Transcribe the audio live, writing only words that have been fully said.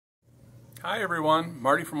Hi everyone,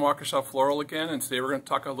 Marty from Waukesha Floral again, and today we're going to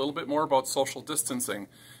talk a little bit more about social distancing.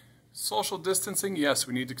 Social distancing, yes,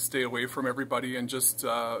 we need to stay away from everybody and just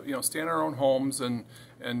stay in our own homes and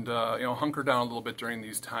hunker down a little bit during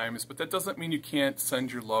these times. But that doesn't mean you can't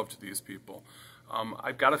send your love to these people.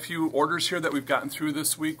 I've got a few orders here that we've gotten through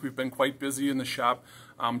this week. We've been quite busy in the shop.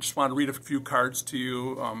 Just want to read a few cards to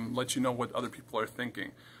you, let you know what other people are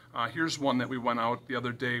thinking. Here's one that we went out the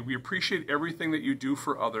other day. We appreciate everything that you do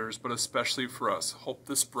for others, but especially for us. Hope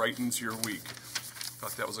this brightens your week.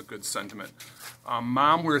 Thought that was a good sentiment.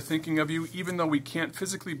 Mom, we're thinking of you. Even though we can't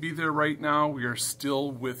physically be there right now, we are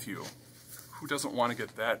still with you. Who doesn't want to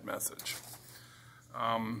get that message?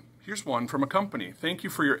 Here's one from a company. Thank you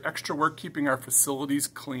for your extra work keeping our facilities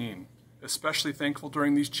clean. Especially thankful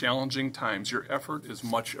during these challenging times. Your effort is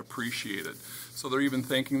much appreciated. So they're even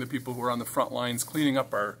thanking the people who are on the front lines cleaning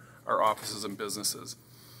up our offices and businesses.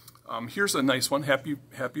 Here's a nice one. Happy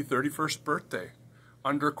 31st birthday.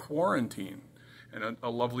 Under quarantine. And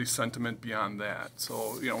a lovely sentiment beyond that.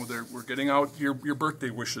 So, we're getting out your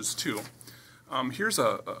birthday wishes too. Here's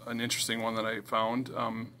an interesting one that I found.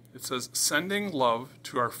 It says, sending love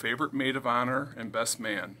to our favorite maid of honor and best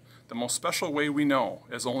man. The most special way we know,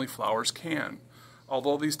 as only flowers can.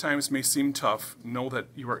 Although these times may seem tough, know that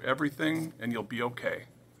you are everything and you'll be okay.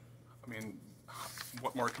 I mean,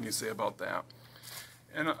 what more can you say about that?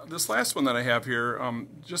 And this last one that I have here,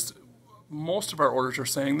 just most of our orders are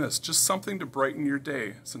saying this, just something to brighten your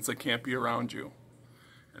day since I can't be around you.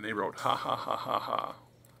 And they wrote, ha ha ha ha ha,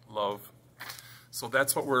 love. So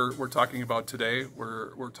that's what we're talking about today.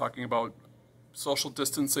 We're talking about social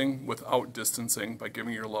distancing without distancing by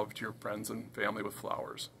giving your love to your friends and family with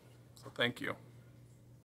flowers. So thank you.